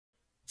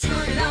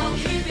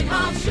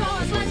on, show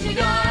us what you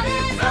got.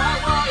 It's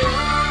HotWired.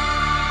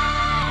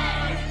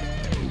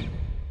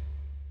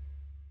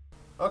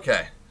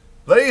 Okay,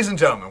 ladies and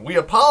gentlemen, we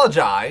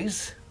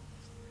apologize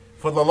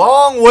for the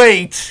long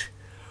wait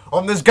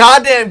on this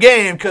goddamn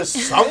game because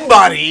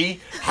somebody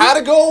had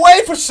to go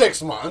away for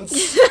 6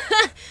 months.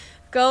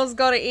 Girls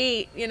gotta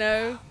eat, you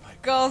know.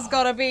 Girls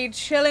gotta be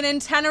chilling in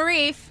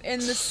Tenerife in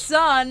the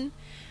sun,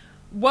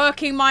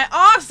 working my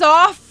ass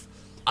off,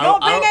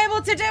 not being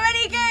able to do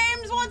any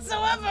games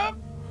whatsoever.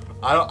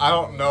 I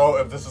don't know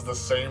if this is the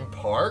same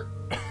part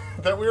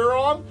that we were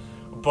on,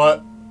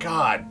 but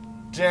god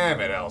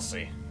damn it,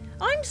 Elsie.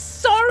 I'm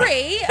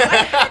sorry.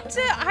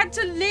 I had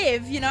to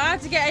live, you know. I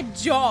had to get a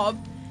job.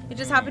 It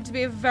just happened to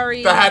be a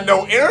very that had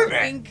no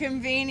internet.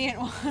 Inconvenient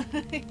one.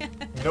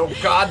 No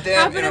goddamn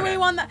happened internet. to be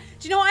one that.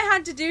 Do you know what I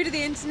had to do to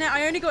the internet?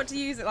 I only got to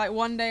use it like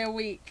 1 day a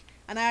week,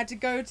 and I had to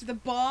go to the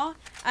bar,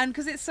 and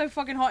because it's so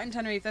fucking hot in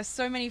Tenerife, there's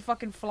so many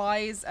fucking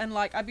flies, and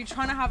like I'd be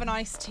trying to have an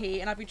iced tea,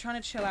 and I'd be trying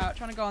to chill out,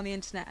 trying to go on the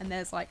internet, and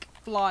there's like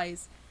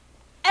flies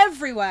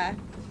everywhere.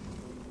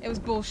 It was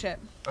bullshit.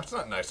 That's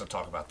not nice to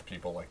talk about the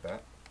people like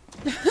that.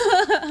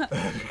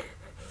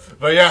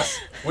 But yes,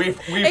 we've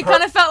it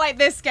kind of felt like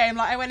this game.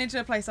 Like I went into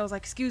a place, I was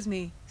like, "Excuse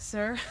me,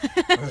 sir."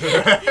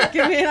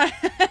 Give me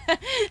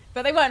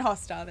but they weren't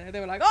hostile. They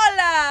were like,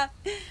 "Hola,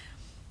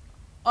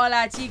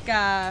 hola,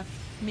 chica,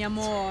 mi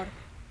amor."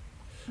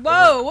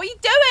 Whoa, what are you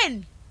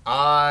doing?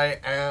 I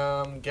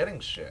am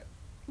getting shit.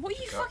 What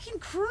are you fucking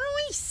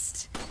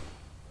Christ?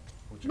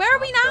 Where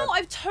are we now?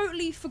 I've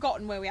totally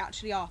forgotten where we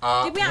actually are.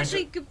 Did we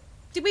actually?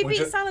 Did we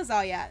beat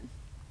Salazar yet?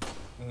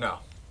 No.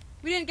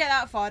 We didn't get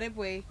that far, did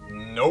we?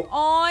 Nope.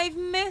 Oh, I've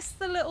missed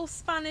the little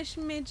Spanish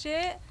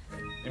midget.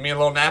 You mean a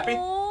little nappy?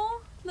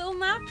 Oh, little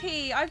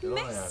nappy. I've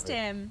missed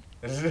him.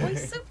 Oh,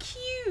 he's so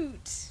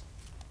cute.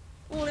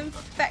 All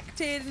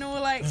infected and all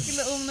like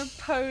little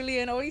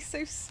Napoleon. Oh, he's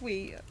so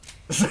sweet.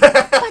 But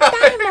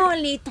I'm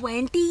only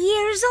 20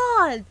 years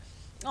old.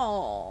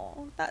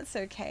 Oh, that's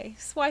okay.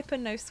 Swipe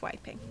and no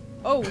swiping.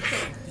 Oh.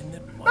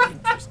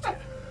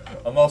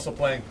 I'm also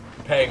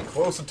paying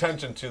close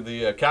attention to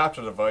the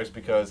capture device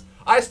because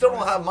I still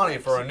don't have money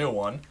for a new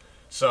one,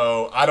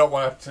 so I don't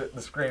want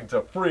the screen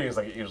to freeze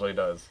like it usually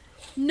does.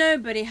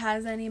 Nobody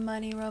has any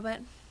money, Robert.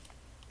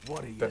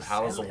 What are you Then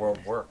how does the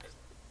world work?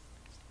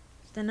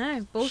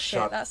 Dunno.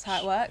 Bullshit. That's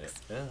how it works.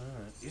 Yeah.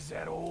 Is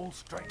that all,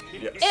 Strike?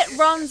 Yes. It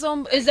runs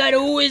on. Is that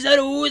all? Is that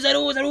all? Is that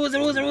all? Is that all? Is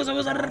that all? Is that all?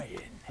 Is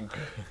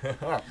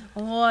that all?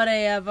 What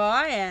are you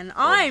buying?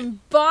 I'm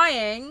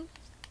buying.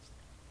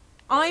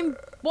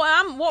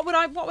 What would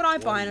I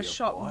buy in a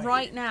shop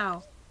right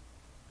now?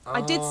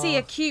 I did see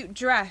a cute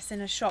dress in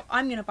a shop.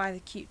 I'm gonna buy the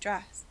cute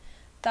dress.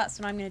 That's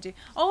what I'm gonna do.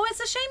 Oh, it's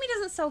a shame he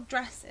doesn't sell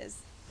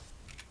dresses.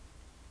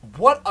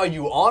 What are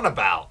you on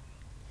about?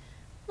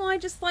 Well,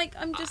 I'm just like.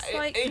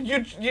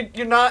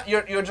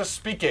 You're just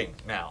speaking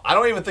now. I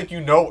don't even think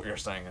you know what you're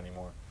saying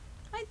anymore.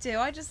 I do.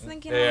 I just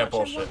think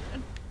bullshit.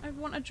 I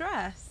want a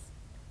dress.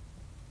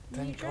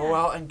 Then go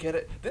out and get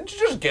it. Didn't you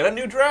just get a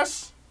new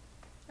dress?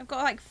 I've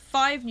got like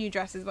 5 new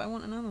dresses, but I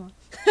want another one.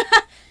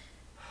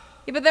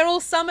 Yeah, but they're all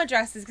summer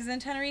dresses because in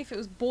Tenerife it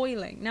was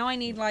boiling. Now I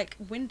need like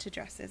winter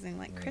dresses and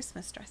like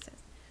Christmas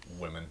dresses.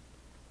 Women.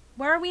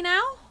 Where are we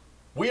now?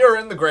 We are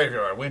in the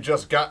graveyard. We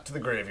just got to the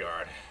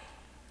graveyard.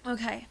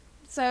 Okay,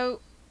 so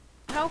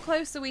how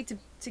close are we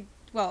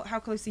well, how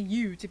close are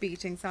you to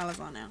beating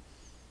Salazar now?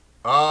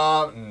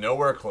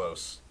 Nowhere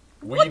close.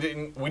 We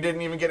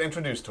didn't even get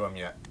introduced to him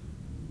yet.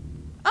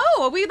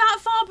 Oh, are we that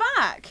far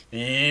back?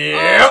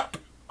 Yep.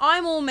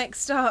 I'm all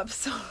mixed up,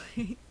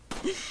 sorry.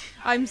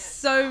 I'm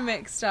so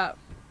mixed up.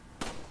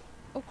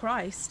 Oh,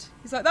 Christ.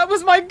 He's like, that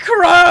was my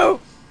crow!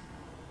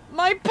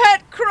 My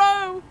pet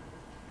crow!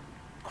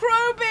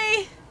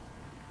 Crowby!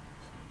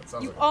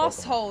 You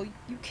asshole.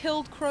 You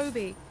killed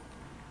Crowby.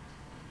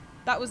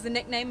 That was the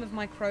nickname of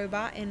my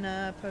Crobat in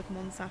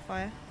Pokemon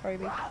Sapphire.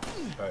 Crowby. Oh,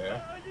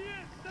 yeah?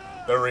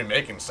 They're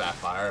remaking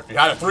Sapphire. If you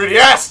had a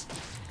 3DS!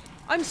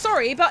 I'm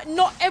sorry, but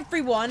not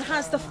everyone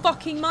has the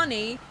fucking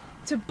money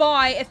to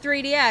buy a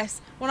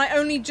 3DS when I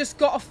only just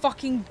got a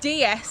fucking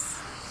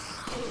DS.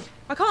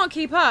 I can't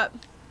keep up.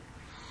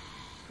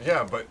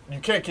 Yeah, but you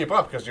can't keep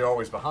up because you're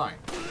always behind.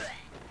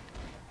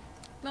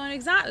 No,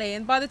 exactly.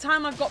 And by the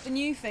time I've got the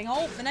new thing,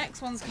 oh, the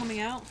next one's coming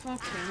out.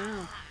 Fucking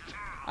hell.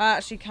 I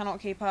actually cannot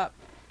keep up.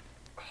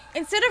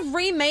 Instead of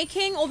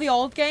remaking all the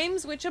old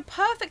games, which are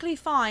perfectly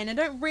fine and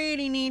don't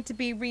really need to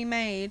be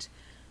remade,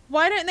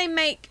 why don't they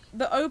make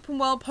the open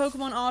world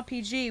Pokemon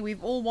RPG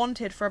we've all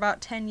wanted for about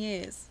 10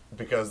 years?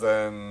 Because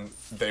then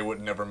they would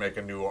never make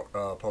a new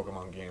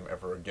Pokemon game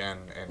ever again.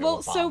 And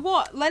well, so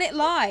what? Let it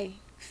lie.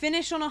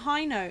 Finish on a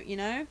high note, you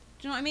know? Do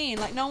you know what I mean?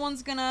 Like, no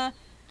one's gonna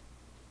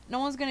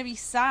be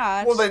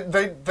sad. Well,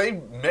 they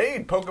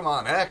made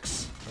Pokemon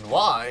X and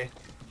Y.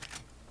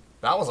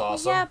 That was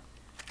awesome. Yeah,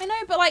 I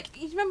know, but like,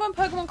 you remember when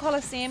Pokemon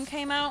Coliseum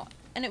came out?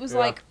 And it was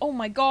like, oh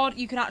my god,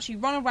 you can actually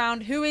run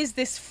around. Who is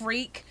this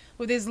freak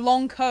with his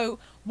long coat?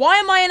 Why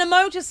am I in a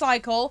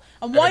motorcycle?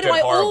 And why do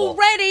I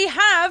already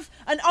have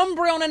an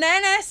Umbreon and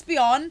an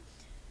Espeon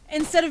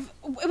instead of...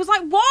 It was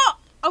like, what?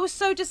 I was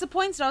so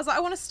disappointed. I was like, I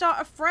want to start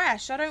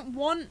afresh. I don't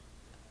want.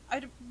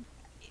 And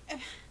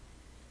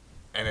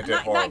it did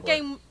that horribly.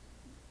 game.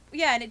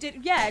 Yeah, and it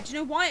did. Yeah, do you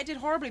know why it did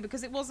horribly?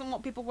 Because it wasn't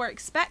what people were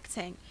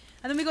expecting.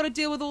 And then we got to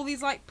deal with all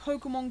these like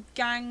Pokemon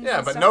gangs. Yeah,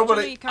 and but stuff,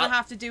 nobody- which you kind of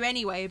have to do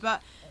anyway.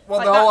 But Well,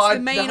 like, the whole that's I-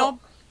 the main.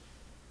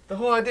 the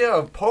whole idea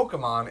of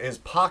Pokemon is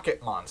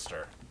Pocket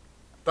Monster.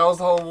 That was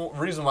the whole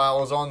reason why I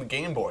was on the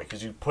Game Boy,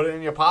 because you put it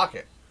in your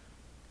pocket.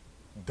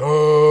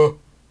 Duh.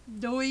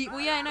 Well,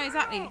 yeah, no,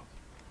 exactly.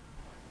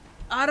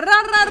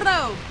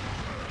 Arrarrarro.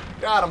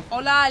 Got him.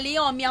 Hola,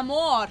 Leon, mi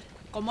amor.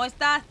 ¿Cómo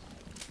estás?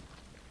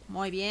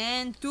 Muy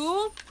bien.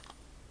 ¿Tú?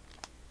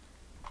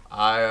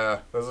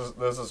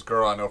 There's this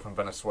girl I know from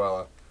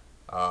Venezuela.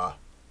 I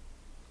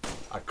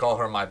call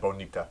her my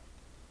bonita.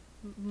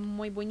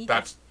 Muy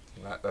bonita.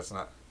 That's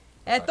not.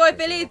 Estoy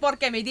feliz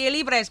porque mi día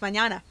libre es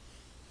mañana.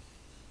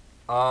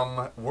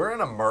 We're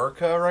in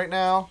America right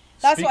now.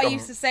 That's what I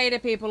used to say to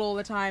people all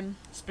the time.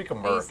 Speak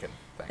American.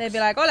 Thanks. They'd be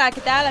like, hola,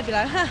 ¿qué tal? I'd be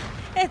like,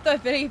 estoy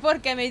feliz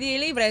porque mi día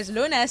libre es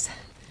lunes.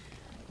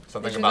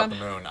 Something Which is, about the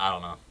moon. I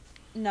don't know.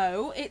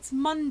 No, it's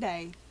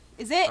Monday.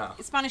 Is it? Oh.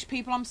 Spanish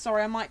people, I'm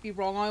sorry, I might be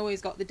wrong. I always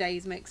got the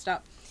days mixed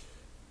up.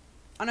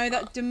 I know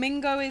that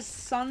Domingo is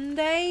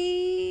Sunday,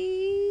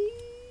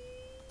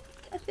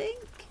 I think.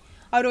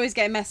 I would always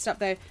get it messed up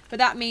though. But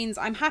that means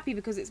I'm happy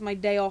because it's my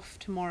day off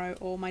tomorrow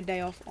or my day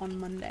off on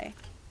Monday.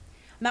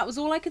 And that was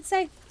all I could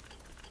say,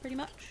 pretty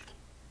much.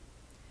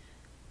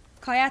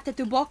 Cállate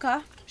tu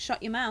boca.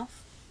 Shut your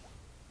mouth.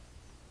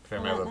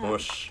 Family of the that.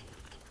 bush.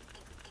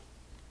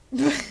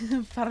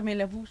 Ferme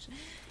la bouche.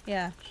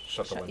 Yeah.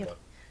 Shut the window.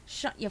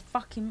 Shut your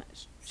fucking...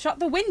 Shut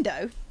the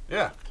window?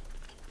 Yeah.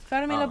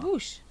 Ferme la Oh.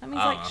 bouche. That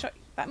means I like don't know. shut...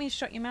 That means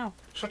shut your mouth.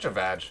 Shut your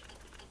vag.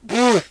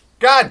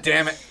 God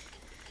damn it.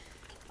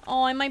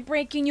 Oh, am I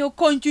breaking your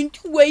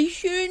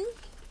concentration?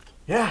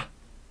 Yeah.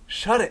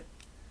 Shut it.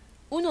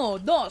 1, 2,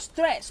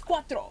 3,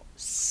 4, 5,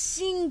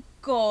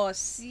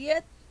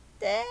 7...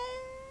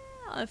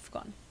 I've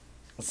forgotten.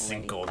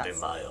 Cinco de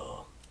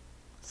Mayo.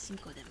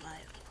 Cinco de Mayo.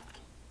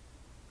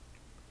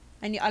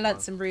 And I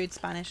learnt some rude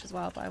Spanish as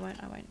well, but I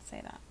won't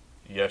say that.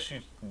 Yes,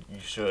 you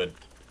should.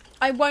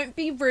 I won't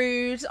be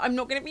rude. I'm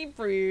not gonna be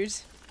rude.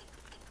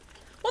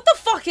 What the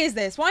fuck is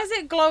this? Why is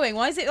it glowing?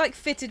 Why is it like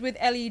fitted with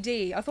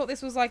LED? I thought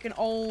this was like an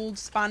old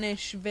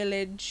Spanish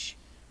village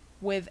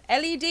with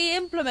LED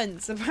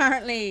implements,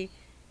 apparently.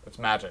 It's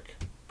magic.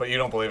 But you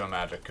don't believe in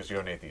magic because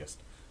you're an atheist.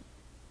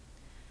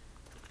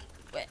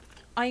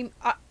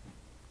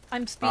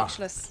 I'm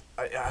speechless.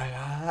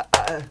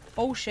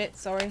 Oh shit,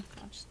 sorry.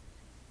 I just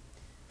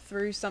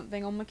threw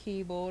something on my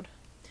keyboard.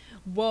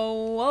 Whoa,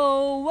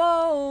 whoa,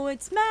 whoa,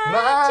 it's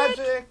magic.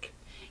 Magic.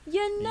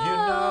 You know. You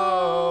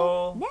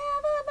know.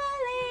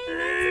 Never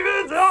believe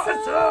Even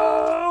it's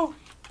so.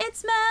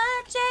 It's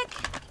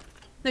magic.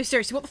 No,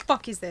 seriously, what the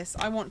fuck is this?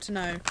 I want to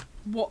know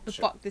what the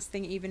Sure. fuck this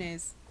thing even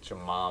is. It's your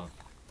mom.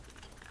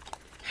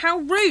 How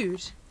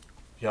rude.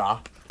 Yeah.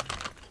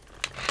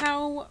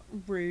 How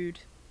rude.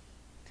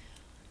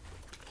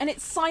 And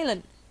it's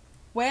silent.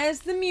 Where's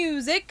the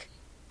music?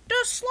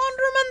 Does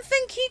Slenderman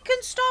think he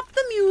can stop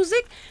the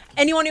music?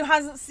 Anyone who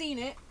hasn't seen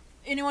it,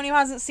 anyone who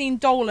hasn't seen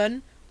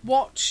Dolan,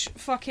 watch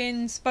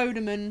fucking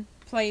Spoderman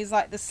plays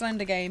like the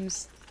Slender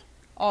games.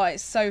 Oh,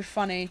 it's so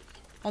funny.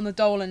 On the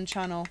Dolan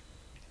channel.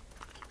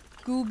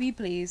 Gooby,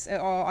 please.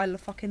 Oh, I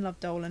fucking love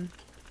Dolan.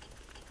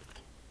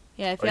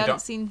 Yeah, if Are you you haven't done?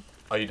 seen...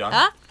 Are you done?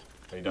 Huh?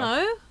 Are you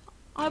done? No.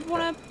 I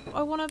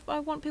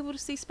want people to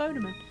see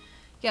Spoderman.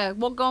 Yeah,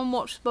 go and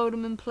watch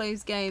Spoderman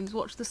plays games.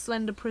 Watch the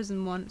Slender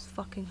Prison one. It's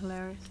fucking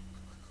hilarious.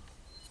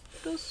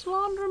 Does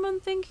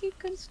Slenderman think he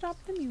can stop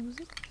the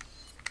music?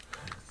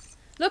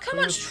 Look how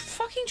much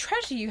fucking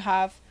treasure you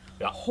have.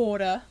 Yeah.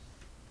 Hoarder.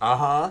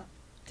 Uh-huh.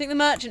 I think the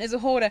merchant is a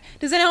hoarder.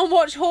 Does anyone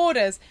watch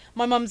Hoarders?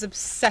 My mum's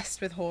obsessed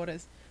with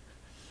Hoarders.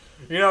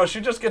 You know, she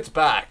just gets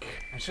back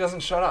and she doesn't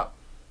shut up.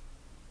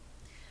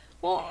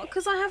 Well,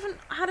 because I haven't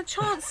had a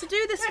chance to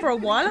do this for a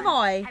while, have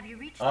I? Have you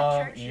reached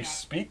the church You yet?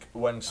 speak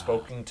when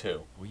spoken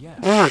to. Well,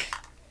 yeah.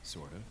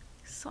 Sort of.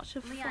 Such a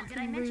Leon, did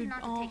I fucking mention rude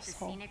not to take the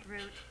asshole. scenic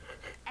route?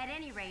 At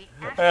any rate,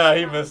 Yeah,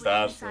 he Ashley missed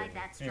probably Ashley. inside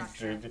that He's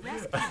structure. dude.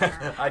 Rescue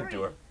her. I'd Hurry.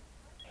 do her.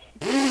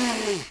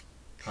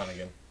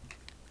 Hunnigan.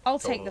 I'll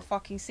take Totally. the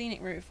fucking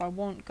scenic route if I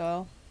want,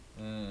 girl.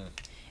 Mm.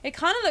 It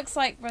kind of looks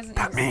like Resident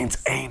Evil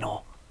 6.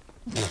 anal.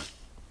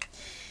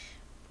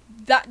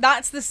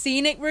 That's the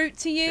scenic route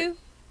to you?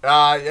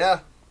 Yeah.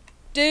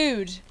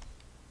 Dude.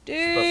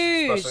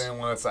 Dude. Especially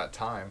when it's that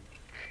time.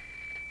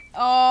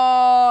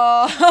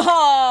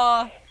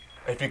 Oh.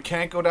 If you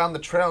can't go down the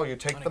trail, you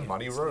take the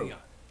muddy road.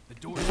 The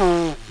door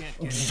can't get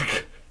in.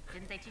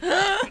 Didn't they teach you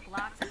how to pick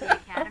locks at the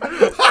academy?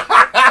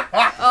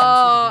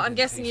 Oh, I'm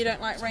guessing you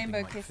don't like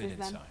rainbow kisses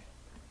then.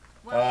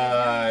 Well,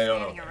 I there's no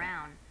don't use know. standing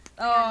around.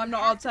 Oh, I'm not.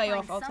 You I'll have to tell you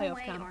find off. I'll tell you off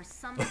some way camera. or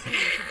something to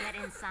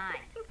get inside.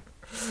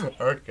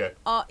 Okay.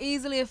 Our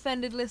easily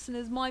offended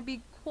listeners might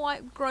be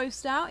quite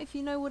grossed out. If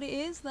you know what it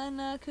is,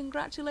 then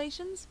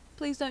congratulations.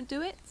 Please don't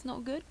do it. It's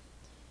not good.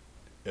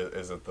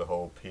 Is it the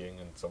whole peeing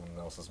in someone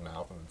else's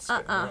mouth and then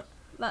spitting in it?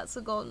 That's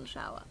a golden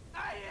shower.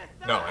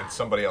 No, in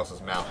somebody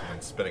else's mouth and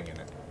then spitting in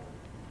it.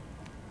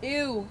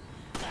 Ew.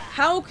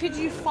 How could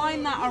you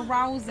find that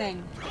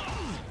arousing?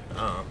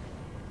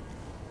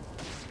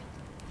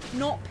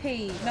 Not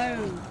pee.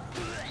 No.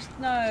 Just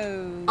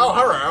no. Oh,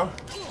 hello.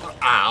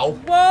 Ow.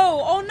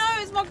 Whoa. Oh no,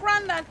 it's my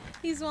granddad.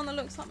 He's the one that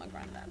looks like my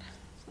granddad.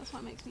 So that's why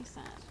it makes me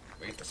sad.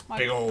 Eat this My,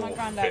 big old my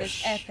granddad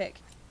fish. is epic.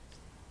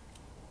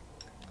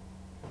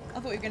 I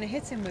thought you were going to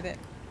hit him with it.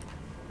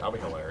 That'll be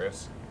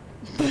hilarious.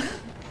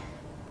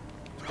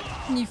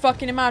 Can you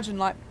fucking imagine,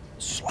 like,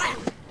 slap?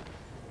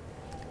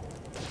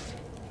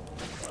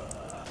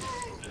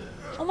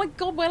 Oh my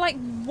god, we're like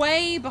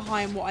way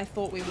behind what I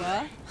thought we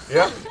were.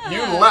 Yep,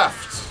 you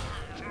left.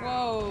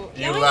 Whoa.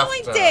 You No,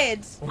 left. I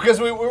did. Because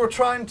we were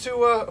trying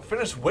to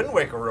finish Wind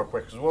Waker real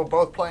quick because we were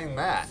both playing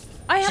that.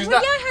 Yeah, She's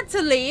I had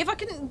to leave. I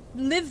couldn't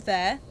live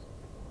there.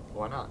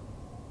 Why not?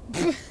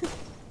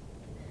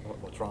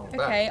 What's wrong with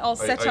that? Okay, I'll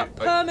set up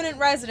permanent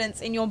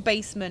residence in your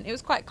basement. It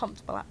was quite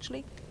comfortable,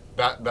 actually.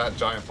 That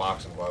giant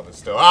boxing glove is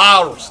still.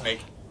 Oh, snake!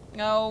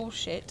 Oh,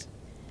 shit.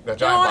 That There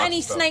giant aren't box any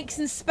is still. snakes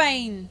in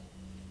Spain.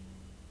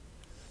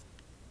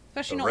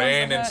 Especially The not ones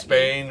rain that in hurt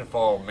Spain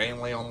fall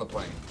mainly on the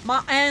plain. you.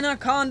 My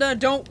anaconda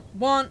don't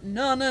want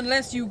none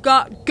unless you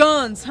got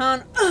guns,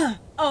 hon.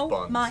 Oh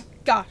Buns. my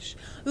gosh.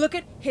 Look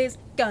at his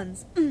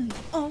guns.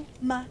 Oh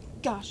my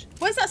gosh.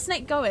 Where's that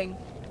snake going?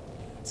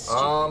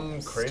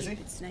 Crazy?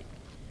 Stupid snake.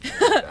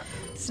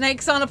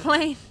 Snakes on a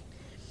plane.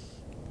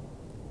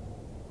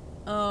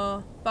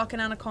 Buck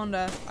and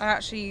anaconda. I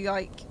actually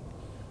like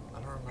I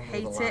don't remember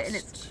hate the it, and last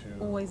it's two.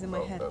 always in my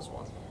head. There's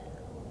one.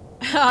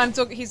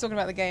 He's talking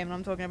about the game, and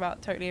I'm talking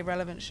about totally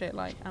irrelevant shit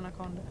like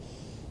anaconda.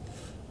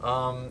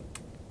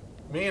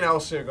 Me and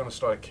Elsie are going to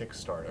start a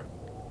Kickstarter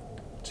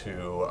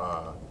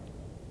to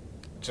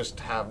just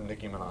have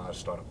Nicki Minaj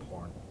start a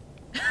porn.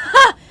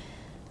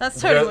 That's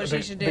totally what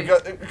she should do.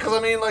 Because I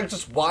mean, like,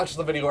 just watch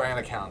the video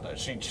Anaconda.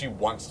 She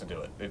wants to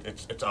do it.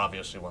 It's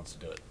obvious she wants to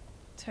do it.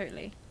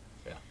 Totally.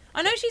 Yeah.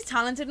 I know she's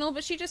talented and all,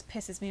 but she just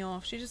pisses me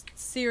off. She just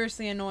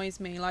seriously annoys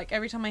me. Like,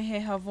 every time I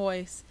hear her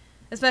voice,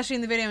 especially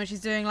in the video when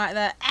she's doing like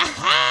that,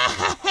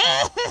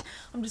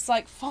 I'm just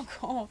like, fuck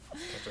off. It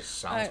just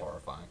sounds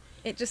horrifying.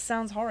 It just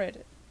sounds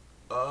horrid.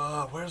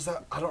 Where's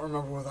that? I don't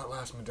remember where that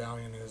last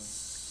medallion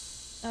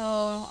is.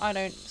 Oh, I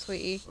don't,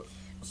 sweetie.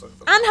 Let's look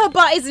at And her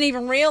butt isn't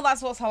even real.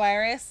 That's what's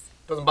hilarious.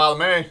 Doesn't bother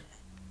me.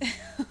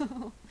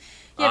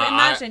 Yeah, but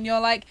imagine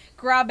you're like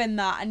grabbing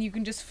that and you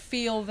can just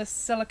feel the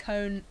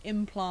silicone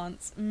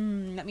implants.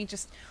 Let me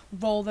just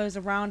roll those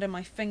around in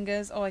my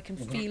fingers. Oh, I can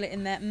feel it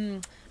in there.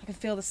 I can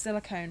feel the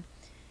silicone.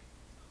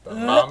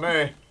 Doesn't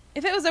bother me.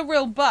 If it was a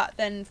real butt,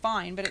 then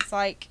fine. But it's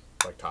like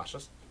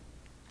Tasha's.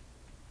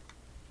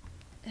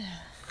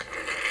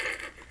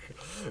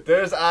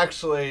 There's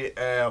actually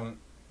a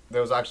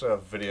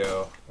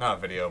video, not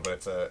a video,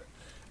 but it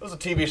was a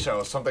TV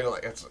show, something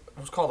like it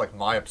was called like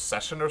My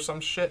Obsession or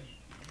some shit.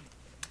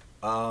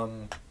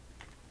 And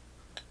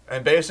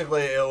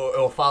basically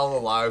it'll follow the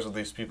lives of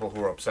these people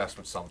who are obsessed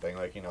with something,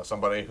 like, you know,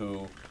 somebody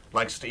who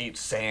likes to eat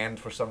sand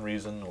for some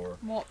reason, or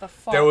what the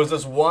fuck. there was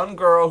this one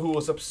girl who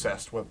was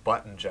obsessed with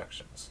butt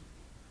injections.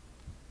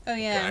 Oh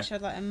yeah, Okay. she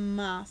had like a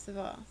massive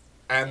ass.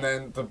 And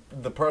then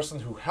the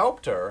person who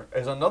helped her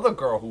is another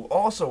girl who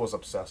also was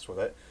obsessed with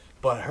it,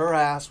 but her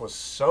ass was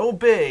so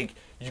big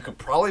you could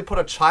probably put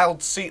a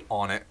child seat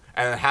on it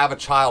and have a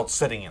child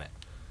sitting in it.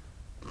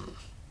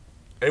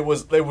 It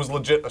was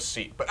legit a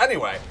seat. But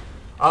anyway,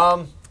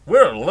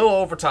 we're a little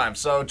over time,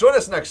 so join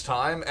us next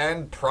time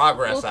and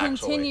progress. We'll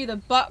continue the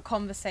butt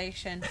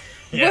conversation.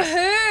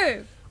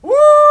 Yes.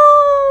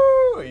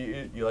 Woohoo!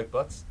 Woo! You like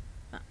butts?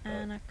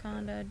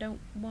 Anaconda don't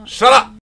want. Shut up!